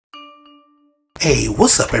Hey,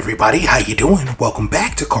 what's up everybody? How you doing? Welcome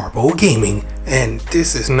back to Karpo Gaming. And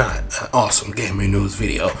this is not an awesome gaming news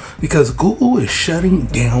video because Google is shutting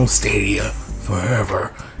down Stadia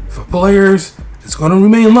forever. For players, it's going to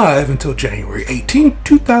remain live until January 18,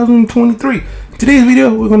 2023. Today's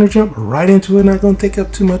video, we're going to jump right into it. Not going to take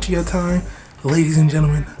up too much of your time. Ladies and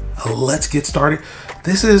gentlemen, let's get started.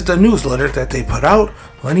 This is the newsletter that they put out,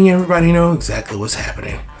 letting everybody know exactly what's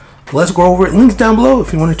happening. Let's go over it. Links down below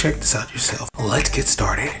if you want to check this out yourself. Let's get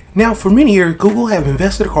started. Now, for many years, Google have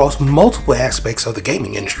invested across multiple aspects of the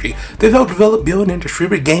gaming industry. They've helped develop, build, and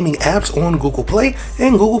distribute gaming apps on Google Play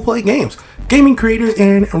and Google Play Games. Gaming creators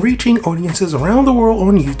and reaching audiences around the world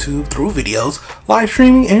on YouTube through videos, live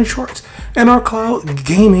streaming, and shorts. And our cloud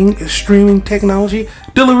gaming streaming technology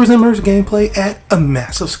delivers immersive gameplay at a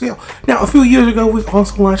massive scale. Now, a few years ago, we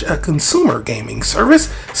also launched a consumer gaming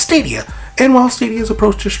service, Stadia. And while Stadia's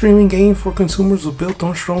approach to streaming games for consumers was built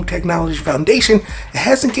on strong technology foundation, it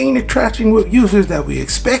hasn't gained the traction with users that we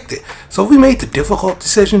expected. So we made the difficult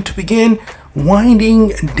decision to begin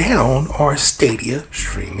winding down our Stadia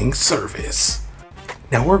streaming service.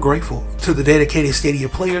 Now, we're grateful to the dedicated Stadia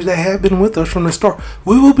players that have been with us from the start.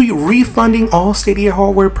 We will be refunding all Stadia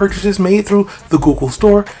hardware purchases made through the Google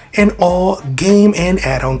Store and all game and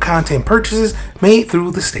add-on content purchases made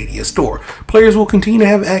through the Stadia Store. Players will continue to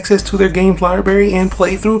have access to their games library and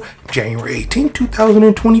play through January 18,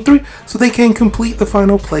 2023 so they can complete the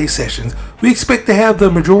final play sessions. We expect to have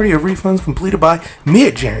the majority of refunds completed by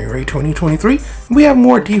mid-January 2023. We have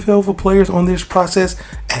more detail for players on this process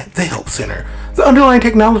at the Help Center. The underlying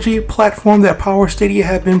technology platform that powers Stadia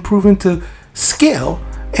have been proven to scale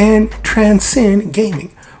and transcend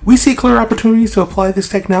gaming. We see clear opportunities to apply this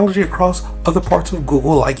technology across other parts of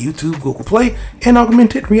Google like YouTube, Google Play, and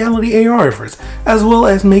augmented reality AR efforts, as well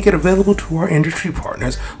as make it available to our industry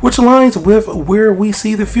partners, which aligns with where we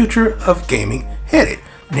see the future of gaming headed.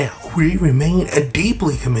 Now, we remain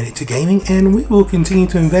deeply committed to gaming, and we will continue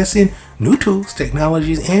to invest in new tools,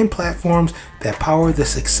 technologies, and platforms that power the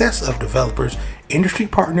success of developers, industry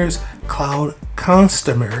partners, cloud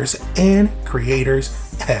customers, and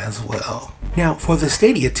creators as well. Now, for the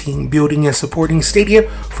Stadia team, building and supporting Stadia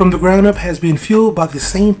from the ground up has been fueled by the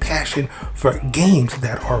same passion for games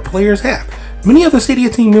that our players have. Many other Stadia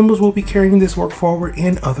team members will be carrying this work forward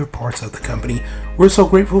in other parts of the company. We're so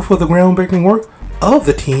grateful for the groundbreaking work of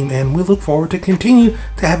the team, and we look forward to continue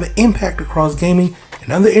to have an impact across gaming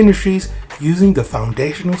and other industries using the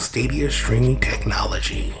foundational Stadia streaming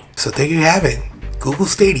technology. So there you have it. Google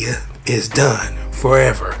Stadia is done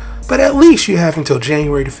forever. But at least you have until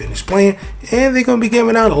January to finish playing, and they're going to be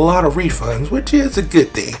giving out a lot of refunds, which is a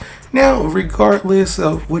good thing. Now, regardless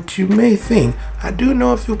of what you may think, I do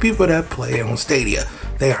know a few people that play on Stadia.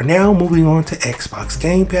 They are now moving on to Xbox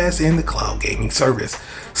Game Pass and the cloud gaming service.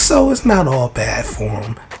 So it's not all bad for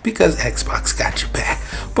them because Xbox got your back.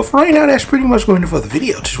 But for right now, that's pretty much going to for the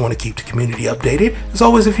video. Just want to keep the community updated. As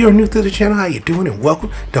always, if you're new to the channel, how you doing and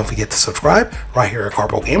welcome. Don't forget to subscribe. Right here at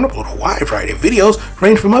Karpo Gaming, upload a wide variety of videos,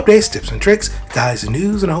 range from updates, tips and tricks, guides and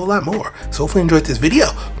news, and a whole lot more. So hopefully you enjoyed this video.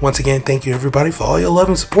 Once again, thank you everybody for all your love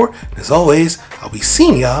and support. And as always, I'll be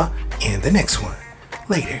seeing y'all in the next one.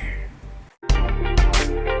 Later.